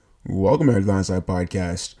Welcome back to the Hindsight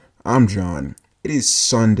Podcast. I'm John. It is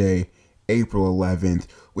Sunday, April 11th,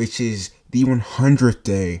 which is the 100th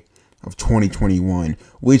day of 2021,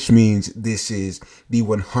 which means this is the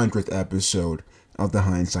 100th episode of the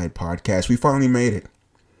Hindsight Podcast. We finally made it.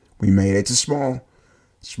 We made it. It's a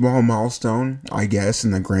small milestone, I guess,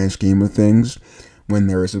 in the grand scheme of things, when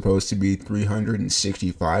there is supposed to be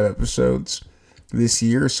 365 episodes this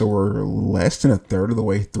year, so we're less than a third of the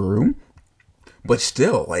way through. But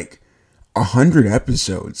still, 100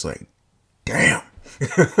 episodes, damn.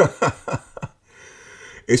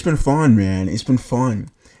 It's been fun, man. It's been fun.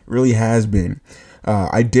 It really has been.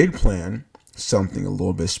 I did plan something a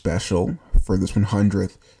little bit special for this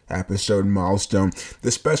 100th episode milestone. The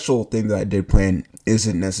special thing that I did plan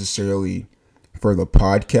isn't necessarily for the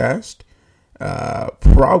podcast.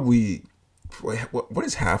 Probably, what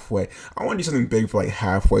is halfway? I want to do something big for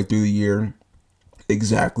halfway through the year.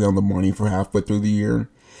 Exactly on the money for halfway through the year.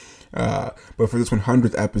 But for this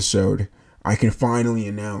 100th episode, I can finally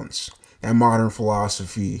announce that Modern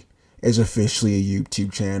Philosophy is officially a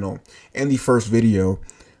YouTube channel. And the first video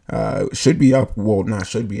should be up. Well, not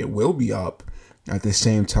should be. It will be up at the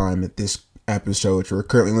same time that this episode, which you're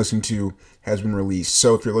currently listening to, has been released.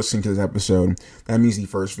 So if you're listening to this episode, that means the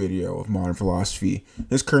first video of Modern Philosophy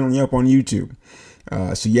is currently up on YouTube.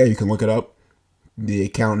 So yeah, you can look it up. The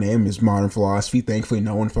account name is Modern Philosophy. Thankfully,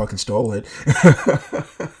 no one fucking stole it.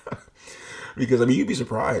 Because, you'd be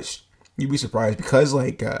surprised. You'd be surprised because,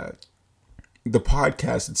 the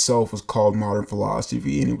podcast itself was called Modern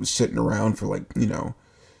Philosophy, and it was sitting around for,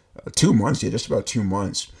 2 months. Yeah, just about 2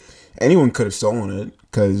 months. Anyone could have stolen it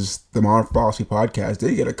because the Modern Philosophy podcast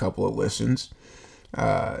did get a couple of listens.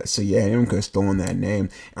 So, yeah, anyone could have stolen that name.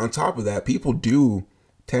 And on top of that, people do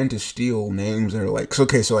tend to steal names that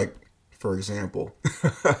are for example,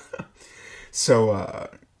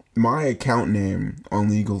 my account name on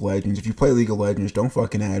League of Legends, if you play League of Legends, don't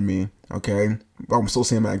fucking add me, okay? I'm still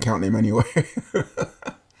saying my account name anyway.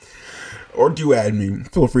 Or do add me.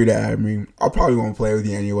 Feel free to add me. I probably won't play with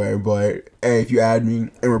you anyway, but hey, if you add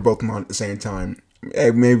me and we're both on at the same time,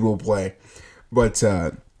 hey, maybe we'll play. But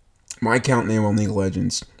my account name on League of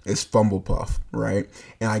Legends is Fumblepuff, right?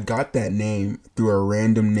 And I got that name through a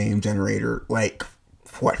random name generator,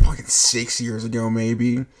 6 years ago,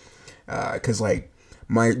 maybe, because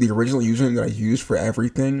the original username that I used for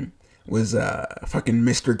everything was fucking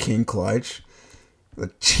Mr. King Clutch, a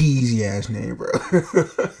cheesy ass name, bro.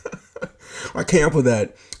 I came up with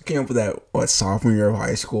that. Sophomore year of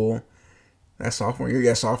high school? That sophomore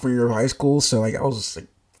year of high school. So I was just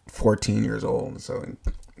 14 years old. So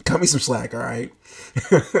cut me some slack, all right.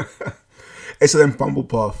 And so then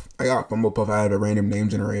Fumblepuff, I got Fumblepuff out of a random name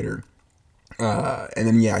generator. And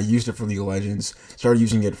then, I used it for League of Legends. Started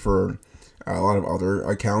using it for a lot of other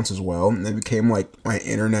accounts as well. And it became, my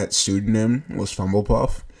internet pseudonym was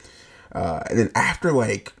Fumblepuff. And then after,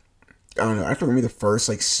 after maybe the first,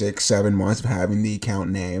 6-7 months of having the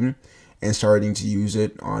account name and starting to use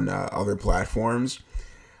it on other platforms,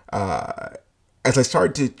 as I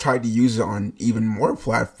started to try to use it on even more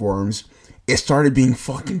platforms, it started being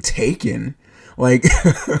fucking taken.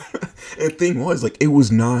 The thing was, it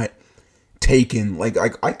was not taken. I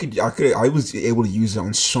was able to use it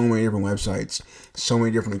on so many different websites, so many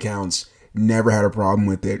different accounts, never had a problem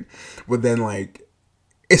with it. But then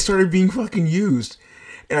it started being fucking used.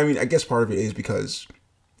 And I guess part of it is because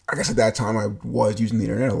I guess at that time I was using the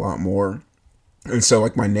internet a lot more. And so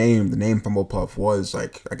the name Fumblepuff was I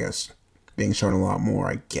guess being shown a lot more,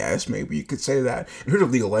 I guess maybe you could say that. And here's of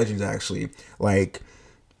League of Legends actually, my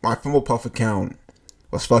Fumblepuff account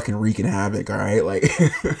was fucking wreaking havoc, alright?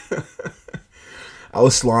 I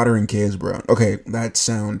was slaughtering kids, bro. Okay, that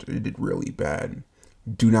sounded really bad.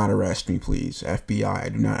 Do not arrest me, please. FBI, I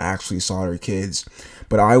do not actually slaughter kids.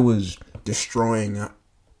 But I was destroying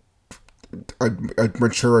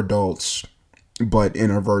mature adults, but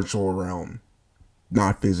in a virtual realm.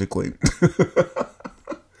 Not physically.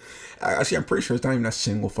 Actually, I'm pretty sure it's not even a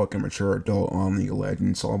single fucking mature adult on League of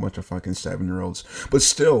Legends. It's all a bunch of fucking 7-year-olds. But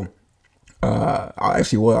still, the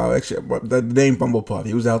name Fumblepuff,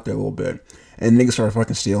 he was out there a little bit. And niggas started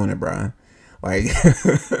fucking stealing it, bro.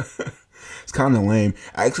 It's kind of lame.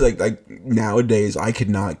 Actually, nowadays, I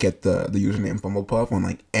could not get the username Fumblepuff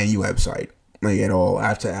on, any website. At all. I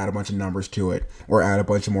have to add a bunch of numbers to it. Or add a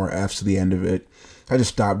bunch of more Fs to the end of it. I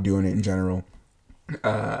just stopped doing it in general.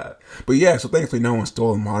 But yeah, so thankfully no one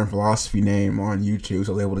stole the Modern Philosophy name on YouTube.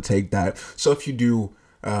 So I was able to take that. So if you do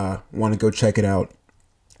want to go check it out,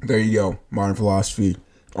 there you go. Modern Philosophy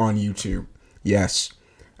on YouTube. Yes.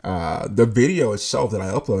 The video itself that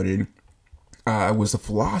I uploaded was the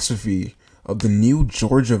philosophy of the new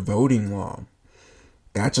Georgia voting law.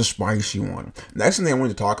 That's a spicy one. That's something I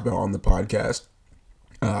wanted to talk about on the podcast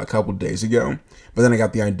a couple days ago, but then I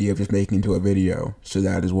got the idea of just making it into a video, so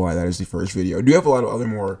that is why that is the first video. I do have a lot of other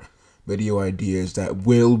more video ideas that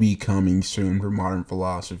will be coming soon for Modern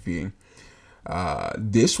Philosophy.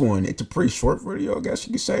 This one, it's a pretty short video, I guess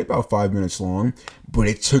you could say, about 5 minutes long, but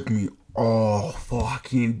it took me all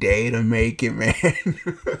fucking day to make it, man.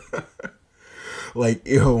 Like,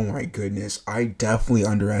 oh my goodness, I definitely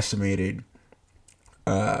underestimated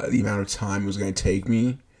the amount of time it was going to take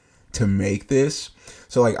me to make this.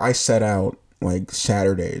 So, like, I set out, like,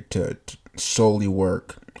 Saturday to solely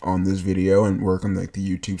work on this video and work on, like, the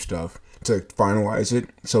YouTube stuff to finalize it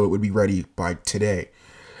so it would be ready by today.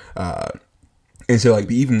 And so,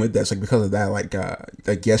 like, even with this, like, because of that,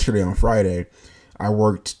 like yesterday on Friday, I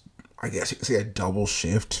worked, I guess you could say, a double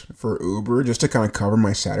shift for Uber just to kind of cover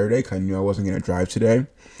my Saturday because I knew I wasn't going to drive today.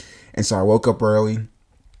 And so I woke up early,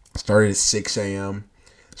 started at 6 a.m.,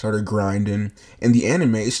 started grinding. And the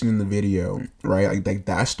animation in the video, right, like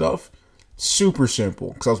that stuff, super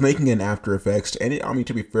simple. Because I was making it in After Effects, and it, I mean,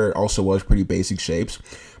 to be fair, it also was pretty basic shapes.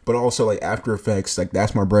 But also, like, After Effects, like,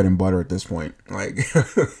 that's my bread and butter at this point. Like,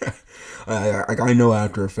 I know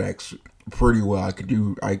After Effects pretty well.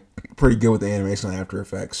 I pretty good with the animation on After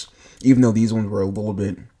Effects. Even though these ones were a little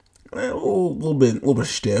bit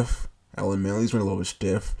stiff. I'll admit, these were a little bit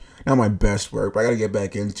stiff. Not my best work, but I gotta get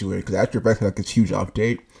back into it because After Effects had like this huge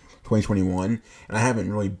update, 2021, and I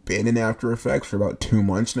haven't really been in After Effects for about 2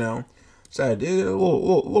 months now. So I did a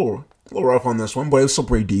little rough on this one, but it was still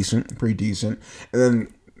pretty decent. And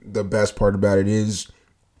then the best part about it is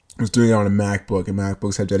I was doing it on a MacBook, and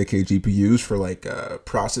MacBooks have dedicated GPUs for like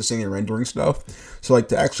processing and rendering stuff. So like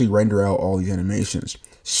to actually render out all these animations,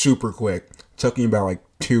 super quick. It took me about like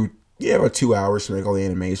 2 hours to make all the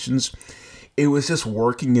animations. It was just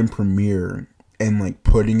working in Premiere and like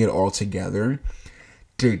putting it all together.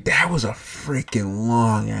 Dude, that was a freaking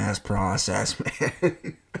long ass process,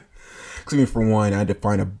 man. I mean, for one, I had to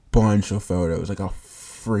find a bunch of photos, like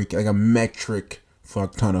a metric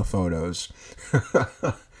fuck ton of photos.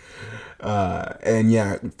 And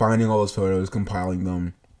yeah, finding all those photos, compiling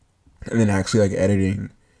them, and then actually like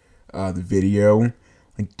editing the video.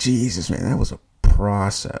 Like, Jesus, man, that was a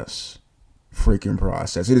process. Freaking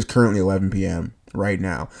process. It is currently 11 p.m. right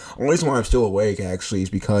now. The only reason why I'm still awake, actually, is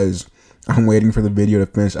because I'm waiting for the video to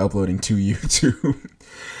finish uploading to YouTube.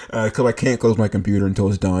 Because I can't close my computer until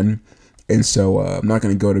it's done. And so I'm not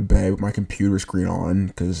going to go to bed with my computer screen on,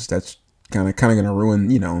 because that's kind of going to ruin,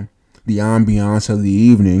 the ambiance of the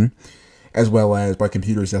evening. As well as my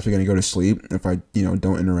computer is definitely going to go to sleep if I,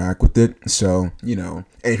 don't interact with it. So, and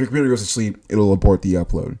if your computer goes to sleep, it'll abort the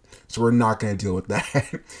upload. So we're not going to deal with that.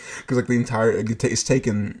 Because like it's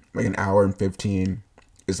taken like an hour and 15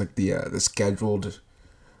 is like the scheduled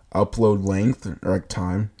upload length, or like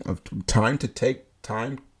time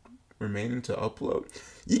remaining to upload.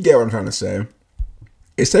 You get what I'm trying to say.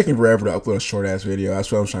 It's taking forever to upload a short ass video. That's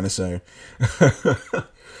what I'm trying to say.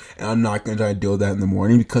 And I'm not going to try to deal with that in the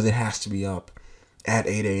morning because it has to be up at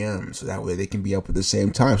 8 a.m. So that way they can be up at the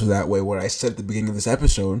same time. So that way what I said at the beginning of this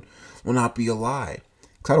episode will not be a lie.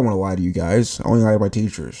 Because I don't want to lie to you guys. I only lie to my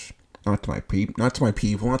teachers. Not to my people. Not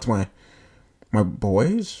to my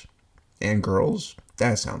boys and girls.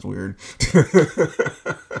 That sounds weird.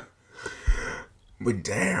 But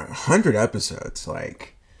damn, 100 episodes.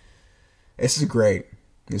 Like, this is great.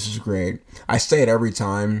 I say it every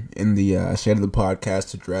time in the State of the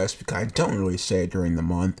Podcast address because I don't really say it during the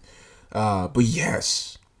month. But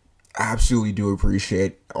yes, absolutely do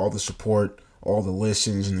appreciate all the support, all the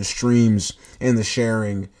listens and the streams and the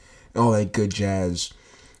sharing, and all that good jazz.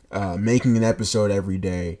 Making an episode every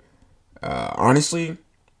day. Honestly,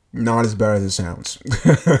 not as bad as it sounds.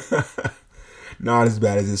 Not as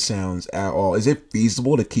bad as it sounds at all. Is it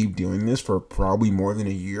feasible to keep doing this for probably more than a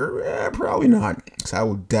year? Probably not. Because I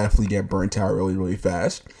will definitely get burnt out really, really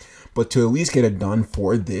fast. But to at least get it done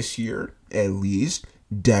for this year, at least,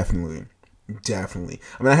 definitely.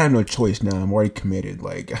 I mean, I have no choice now. I'm already committed.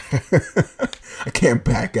 Like, I can't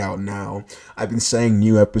back out now. I've been saying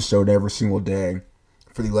new episode every single day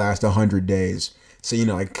for the last 100 days. So,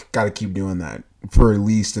 I gotta keep doing that for at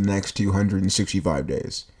least the next 265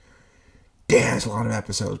 days. Damn, it's a lot of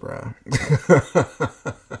episodes, bro.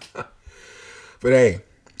 But hey,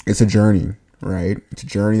 it's a journey, right? It's a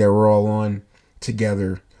journey that we're all on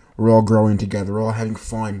together. We're all growing together. We're all having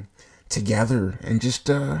fun together and just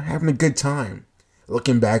having a good time.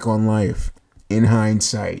 Looking back on life in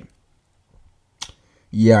hindsight.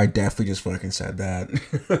 Yeah, I definitely just fucking said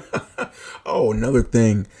that. Oh, another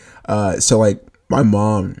thing. So, like, my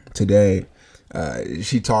mom today,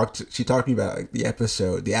 She talked to me about like the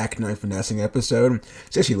episode, the aconite finessing episode.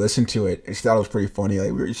 She said she listened to it and she thought it was pretty funny.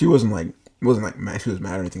 Like she wasn't like mad, she was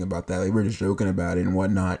mad or anything about that. Like we were just joking about it and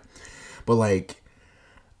whatnot. But like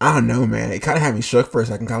I don't know, man. It kind of had me shook for a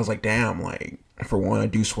second. 'Cause I was like, damn. Like for one, I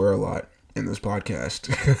do swear a lot in this podcast,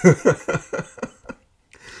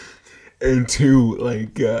 and two,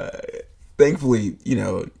 like thankfully,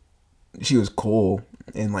 she was cool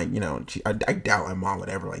and like I doubt my mom would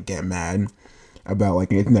ever like get mad about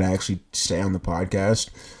like anything that I actually say on the podcast,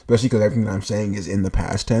 especially because everything that I'm saying is in the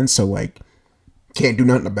past tense, so like can't do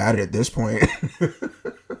nothing about it at this point.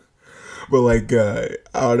 But like I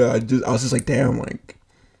don't know, I was just like, damn, like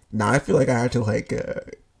now I feel like I have to like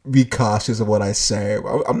be cautious of what I say.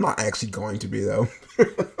 I'm not actually going to be though.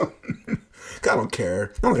 I don't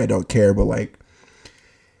care. Not like I don't care, but like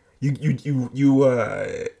you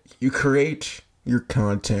create your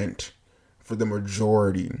content for the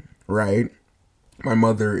majority, right? My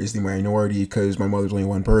mother is the minority because my mother's only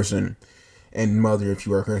one person. And mother, if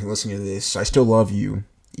you are currently listening to this, I still love you,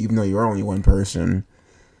 even though you're only one person.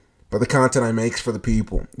 But the content I make is for the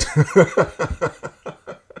people.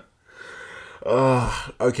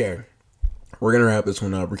 Okay. We're going to wrap this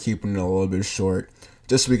one up. We're keeping it a little bit short.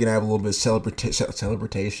 Just so we can have a little bit of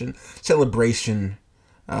celebration.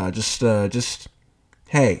 Just,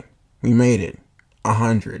 hey, we made it.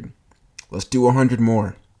 100. Let's do 100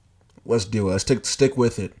 more. Let's do it. Let's stick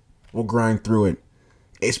with it. We'll grind through it.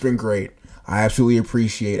 It's been great. I absolutely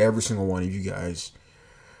appreciate every single one of you guys.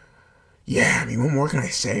 Yeah, I mean, what more can I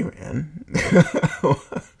say, man?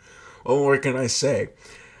 What more can I say?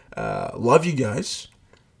 Love you guys.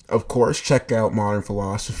 Of course, check out Modern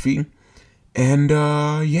Philosophy. And,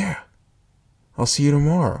 yeah. I'll see you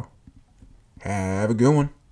tomorrow. Have a good one.